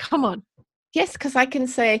at it. Come on. Yes, because I can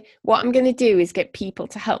say what I'm going to do is get people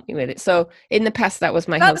to help me with it. So in the past, that was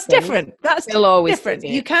my That's husband. different. That's He'll always different.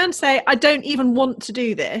 You can say, I don't even want to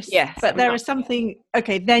do this. Yes, but there is something.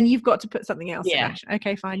 Okay, then you've got to put something else in action.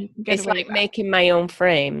 Okay, fine. You can get it's away like with making my own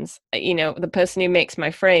frames. The person who makes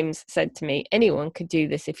my frames said to me, anyone could do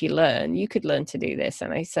this if you learn. You could learn to do this.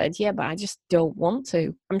 And I said, yeah, but I just don't want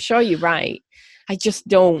to. I'm sure you're right. I just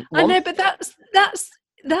don't want I know, but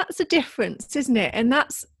that's a difference, isn't it? And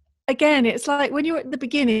that's, again, it's like when you're at the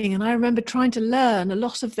beginning, and I remember trying to learn a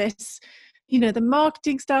lot of this, the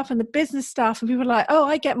marketing stuff and the business stuff, and people are like, oh,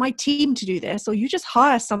 I get my team to do this, or you just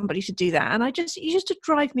hire somebody to do that. And you used to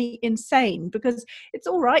drive me insane, because it's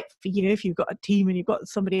all right for you if you've got a team and you've got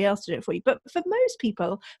somebody else to do it for you. But for most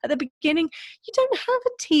people at the beginning, you don't have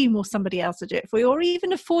a team or somebody else to do it for you, or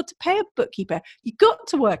even afford to pay a bookkeeper. You got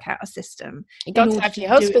to work out a system. You got to have your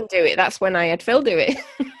husband do it. That's when I had Phil do it.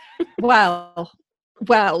 Well,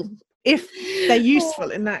 if they're useful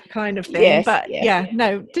in that kind of thing. Yes, but yes.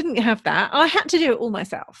 No, didn't have that. I had to do it all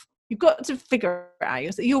myself. You've got to figure it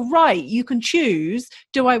out. You're right. You can choose,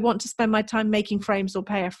 do I want to spend my time making frames or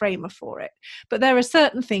pay a framer for it? But there are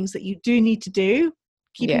certain things that you do need to do.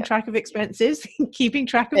 Keeping track of expenses, keeping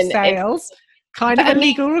track of sales, kind of a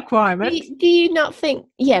legal requirement. Do you not think,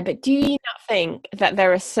 but do you not think that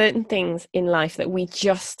there are certain things in life that we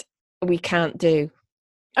can't do?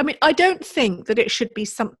 I mean, I don't think that it should be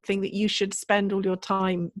something that you should spend all your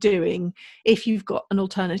time doing if you've got an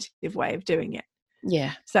alternative way of doing it.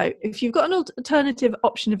 Yeah. So if you've got an alternative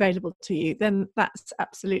option available to you, then that's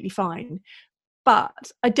absolutely fine. But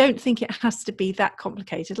I don't think it has to be that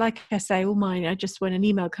complicated. Like I say, all mine, when an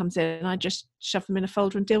email comes in, I just shove them in a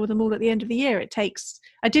folder and deal with them all at the end of the year.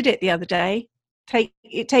 I did it the other day.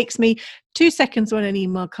 It takes me 2 seconds when an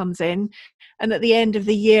email comes in. And at the end of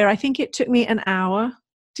the year, I think it took me an hour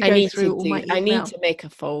to go through all my email. I need to make a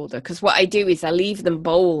folder, because what I do is I leave them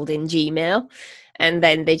bold in Gmail, and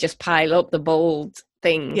then they just pile up the bold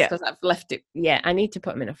things because I've left it. Yeah, I need to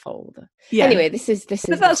put them in a folder. Yeah. Anyway, this is.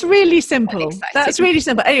 But that's really simple. That's really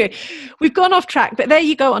simple. Anyway, we've gone off track, but there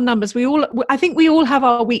you go on numbers. I think we all have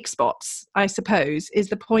our weak spots, I suppose, is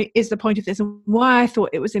the point of this, and why I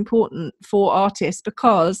thought it was important for artists,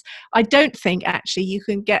 because I don't think actually you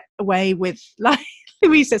can get away with, like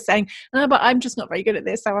Louisa saying, no, but I'm just not very good at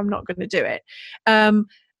this, so I'm not going to do it.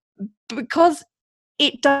 Because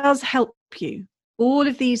it does help you. All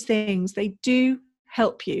of these things, they do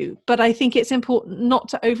help you. But I think it's important not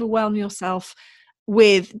to overwhelm yourself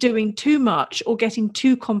with doing too much or getting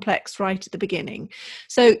too complex right at the beginning.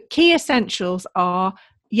 So key essentials are,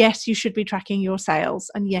 yes, you should be tracking your sales,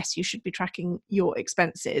 and yes, you should be tracking your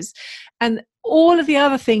expenses. And all of the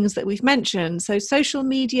other things that we've mentioned, so social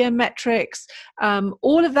media, metrics,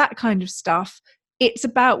 all of that kind of stuff, it's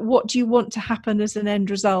about what do you want to happen as an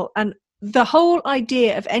end result. And the whole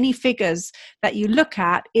idea of any figures that you look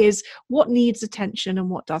at is what needs attention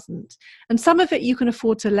and what doesn't. And some of it you can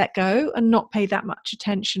afford to let go and not pay that much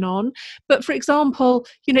attention on. But for example,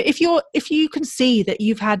 if you can see that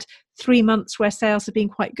you've had 3 months where sales have been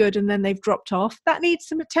quite good and then they've dropped off, that needs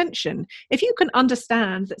some attention. If you can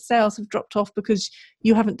understand that sales have dropped off because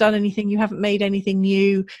you haven't done anything, you haven't made anything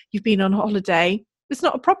new, you've been on holiday, it's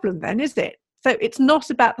not a problem then, is it? So it's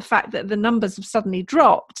not about the fact that the numbers have suddenly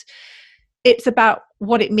dropped. It's about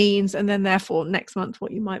what it means, and then therefore next month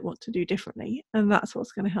what you might want to do differently. And that's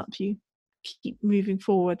what's going to help you keep moving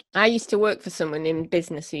forward. I used to work for someone in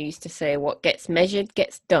business who used to say, what gets measured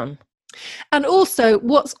gets done. And also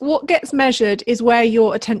what gets measured is where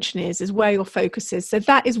your attention is where your focus is. So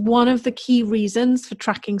that is one of the key reasons for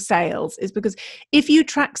tracking sales, is because if you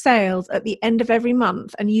track sales at the end of every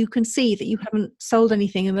month and you can see that you haven't sold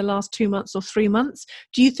anything in the last 2 months or 3 months,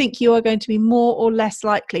 do you think you are going to be more or less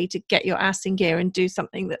likely to get your ass in gear and do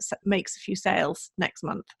something that makes a few sales next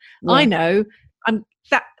month? Yeah. I know.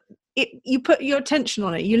 You put your attention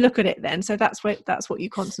on it, you look at it then. So that's what you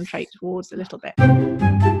concentrate towards a little bit.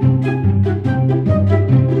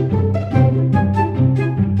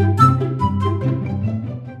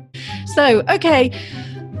 So, okay,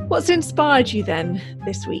 what's inspired you then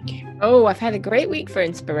this week? Oh, I've had a great week for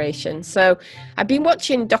inspiration. So I've been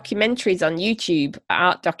watching documentaries on YouTube,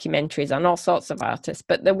 art documentaries on all sorts of artists.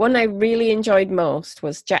 But the one I really enjoyed most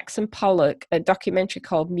was Jackson Pollock, a documentary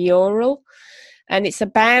called Mural. And it's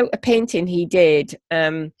about a painting he did.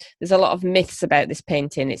 There's a lot of myths about this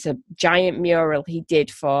painting. It's a giant mural he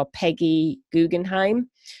did for Peggy Guggenheim,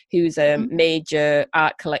 who's a major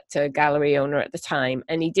art collector, gallery owner at the time.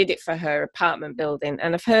 And he did it for her apartment building.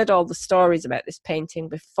 And I've heard all the stories about this painting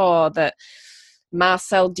before, that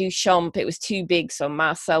Marcel Duchamp, it was too big, so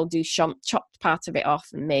Marcel Duchamp chopped part of it off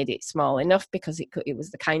and made it small enough because it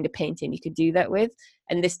was the kind of painting you could do that with.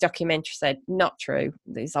 And this documentary said, not true.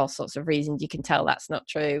 There's all sorts of reasons you can tell that's not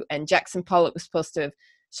true. And Jackson Pollock was supposed to have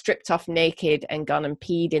stripped off naked and gone and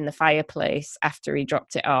peed in the fireplace after he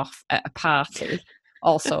dropped it off at a party.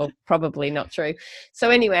 Also probably not true. So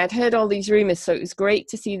anyway, I'd heard all these rumors, so it was great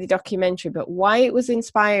to see the documentary. But why it was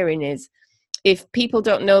inspiring is, if people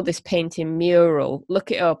don't know this painting, Mural,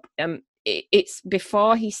 look it up. It's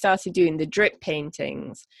before he started doing the drip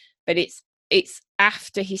paintings, but it's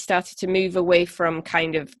after he started to move away from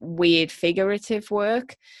kind of weird figurative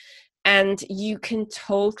work. and you can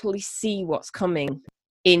totally see what's coming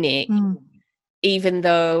in it, Mm. even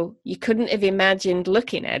though you couldn't have imagined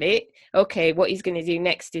looking at it. Okay, what he's going to do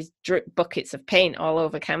next is drip buckets of paint all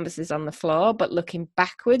over canvases on the floor, but looking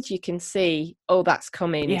backwards, you can see, oh, that's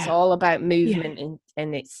coming. It's all about movement,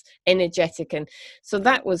 and it's energetic. And so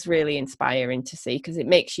that was really inspiring to see, because it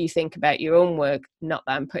makes you think about your own work. Not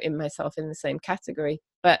that I'm putting myself in the same category,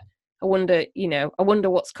 but I wonder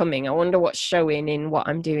what's coming. I wonder what's showing in what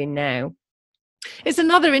I'm doing now. It's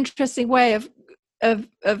another interesting way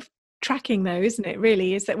of tracking, though, isn't it?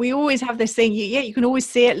 Really, is that we always have this thing. You can always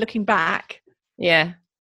see it looking back. Yeah.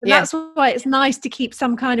 And that's why it's nice to keep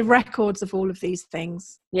some kind of records of all of these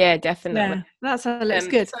things. Yeah, definitely. Yeah, that's looks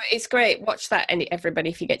good. So it's great. Watch that, and everybody,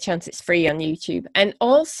 if you get a chance, it's free on YouTube. And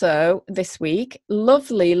also this week,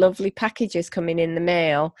 lovely packages coming in the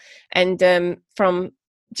mail, and from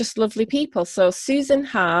just lovely people. So Susan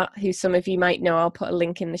Hart, who some of you might know, I'll put a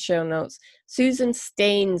link in the show notes. Susan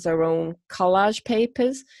stains her own collage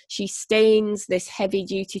papers. She stains this heavy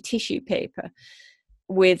duty tissue paper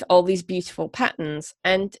with all these beautiful patterns.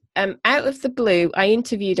 And out of the blue, I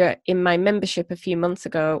interviewed her in my membership a few months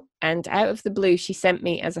ago, and out of the blue, she sent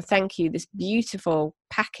me as a thank you this beautiful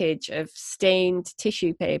package of stained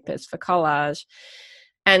tissue papers for collage,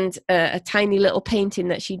 and a tiny little painting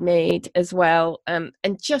that she'd made as well. And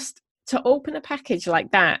just to open a package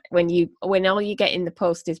like that, when all you get in the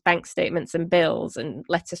post is bank statements and bills and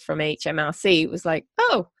letters from HMRC, it was like,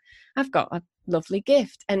 oh, I've got a lovely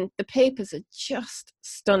gift. And the papers are just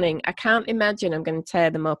stunning. I can't imagine I'm going to tear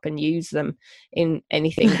them up and use them in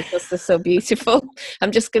anything because they're so beautiful.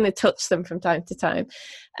 I'm just going to touch them from time to time.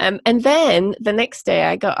 And then the next day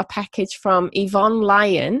I got a package from Yvonne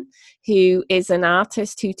Lyon, who is an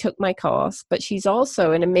artist who took my course, but she's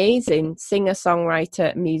also an amazing singer,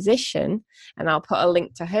 songwriter, musician. And I'll put a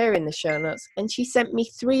link to her in the show notes. And she sent me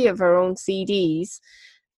 3 of her own CDs.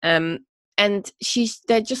 And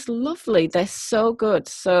they're just lovely. They're so good.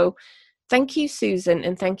 So thank you, Susan,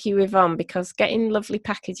 and thank you, Yvonne, because getting lovely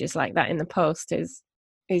packages like that in the post is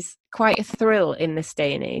quite a thrill in this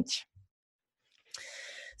day and age.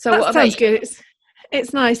 So that sounds good.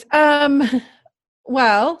 It's nice.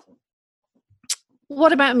 Well,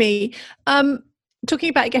 what about me? Talking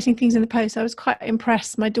about getting things in the post, I was quite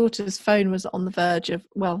impressed. My daughter's phone was on the verge of,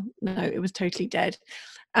 well, no, it was totally dead.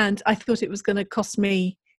 And I thought it was going to cost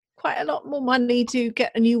me quite a lot more money to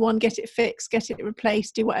get a new one, get it fixed, get it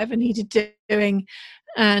replaced, do whatever needed doing.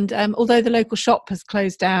 And although the local shop has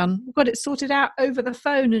closed down, we got it sorted out over the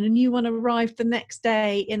phone, and a new one arrived the next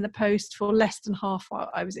day in the post for less than half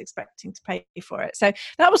what I was expecting to pay for it. So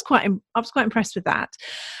I was quite impressed with that.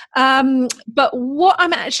 But what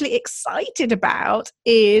I'm actually excited about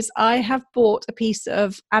is I have bought a piece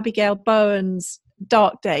of Abigail Bowen's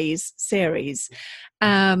Dark Days series,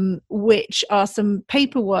 which are some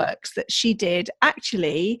paperworks that she did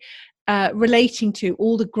actually relating to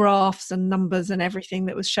all the graphs and numbers and everything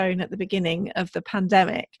that was shown at the beginning of the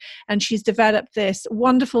pandemic. And she's developed this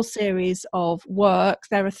wonderful series of work.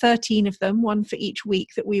 There are 13 of them, one for each week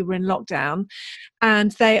that we were in lockdown.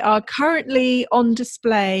 And they are currently on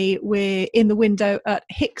display in the window at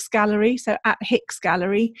Hicks Gallery, so at Hicks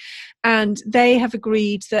Gallery. And they have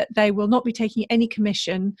agreed that they will not be taking any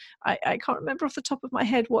commission. I can't remember off the top of my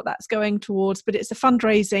head what that's going towards, but it's a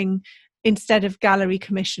fundraising instead of gallery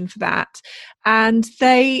commission for that. And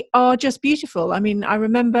they are just beautiful. I mean, I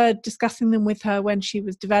remember discussing them with her when she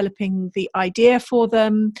was developing the idea for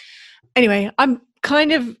them. Anyway, I'm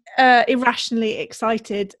kind of irrationally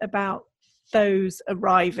excited about those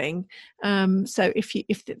arriving. So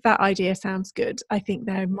if that idea sounds good, I think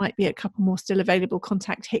there might be a couple more still available.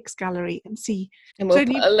 Contact Hicks Gallery and see. And we'll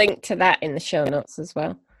put a link to that in the show notes as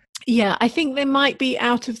well. Yeah, I think they might be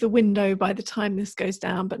out of the window by the time this goes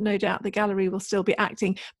down, but no doubt the gallery will still be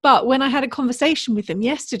acting. But when I had a conversation with them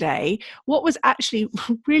yesterday, what was actually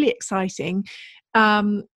really exciting,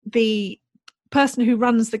 the person who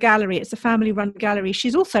runs the gallery, it's a family-run gallery,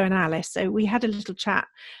 she's also an Alice, so we had a little chat.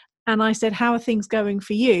 And I said, how are things going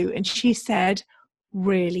for you? And she said,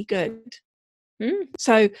 really good.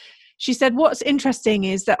 So she said, what's interesting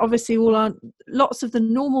is that obviously lots of the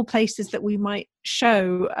normal places that we might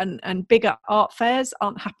show and bigger art fairs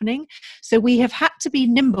aren't happening. So we have had to be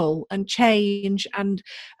nimble and change and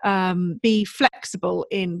be flexible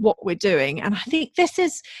in what we're doing. And I think this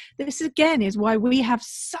again is why we have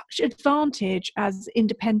such advantage as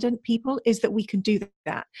independent people, is that we can do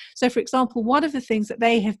that. So for example, one of the things that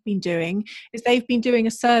they have been doing is they've been doing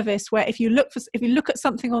a service where if you look at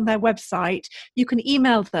something on their website, you can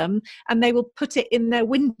email them and they will put it in their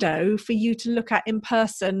window for you to look at in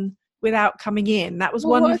person without coming in. That was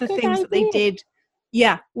one of the things that they did.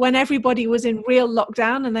 when everybody was in real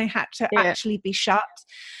lockdown and they had to actually be shut.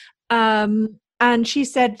 And she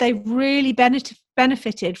said they really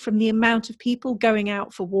benefited from the amount of people going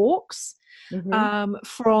out for walks,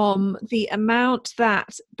 from the amount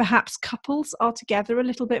that perhaps couples are together a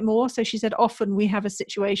little bit more. So she said often we have a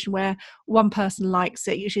situation where one person likes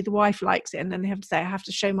it, usually the wife likes it, and then they have to say, I have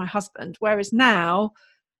to show my husband. Whereas now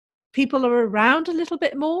people are around a little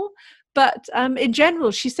bit more. But in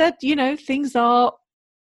general, she said, things are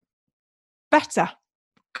better.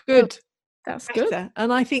 Good. That's better. Good.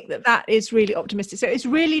 And I think that is really optimistic. So it's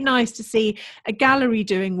really nice to see a gallery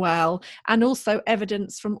doing well, and also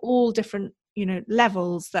evidence from all different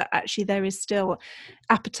levels that actually there is still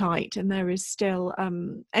appetite and there is still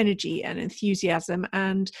energy and enthusiasm,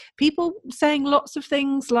 and people saying lots of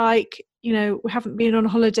things like, we haven't been on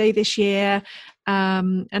holiday this year,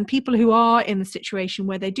 and people who are in the situation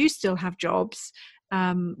where they do still have jobs,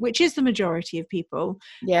 which is the majority of people.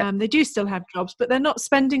 They do still have jobs, but they're not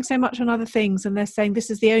spending so much on other things, and they're saying this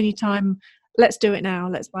is the only time, let's do it now,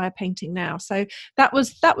 let's buy a painting now. So that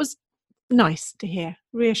was nice to hear,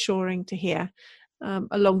 reassuring to hear,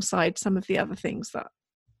 alongside some of the other things that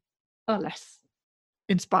are less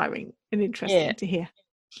inspiring and interesting to hear.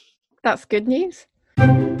 That's good news.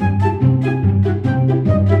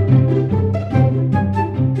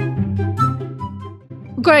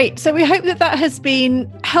 Great. So we hope that has been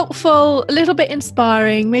helpful, a little bit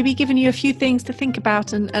inspiring, maybe giving you a few things to think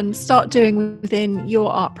about and start doing within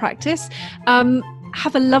your art practice.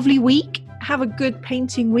 Have a lovely week. Have a good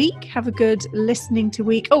painting week. Have a good listening to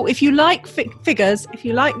week. Oh, if you like figures, if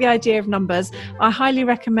you like the idea of numbers, I highly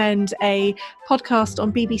recommend a podcast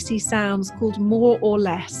on BBC Sounds called More or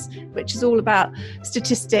Less, which is all about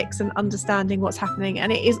statistics and understanding what's happening.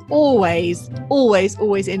 And it is always, always,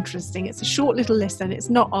 always interesting. It's a short little listen. It's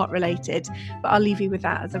not art related, but I'll leave you with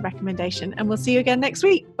that as a recommendation. And we'll see you again next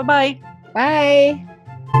week. Bye-bye. Bye.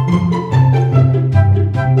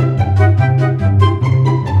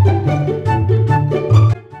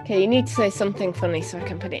 Okay, you need to say something funny so I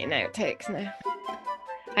can put it in outtakes now.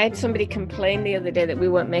 I had somebody complain the other day that we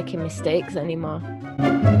weren't making mistakes anymore.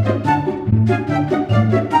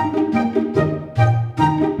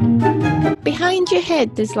 Behind your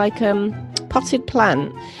head there's like potted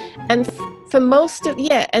plant, and for most of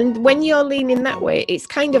and when you're leaning that way it's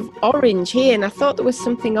kind of orange here, and I thought there was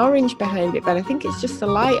something orange behind it, but I think it's just the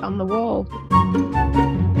light on the wall.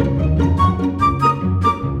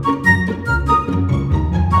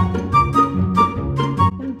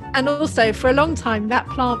 And also, for a long time, that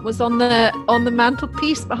plant was on the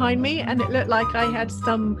mantelpiece behind me, and it looked like I had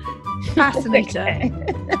some fascinator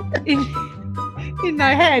in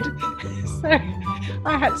my head. So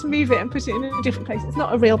I had to move it and put it in a different place. It's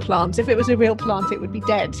not a real plant. If it was a real plant, it would be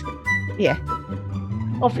dead. Yeah.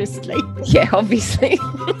 Obviously. Yeah, obviously.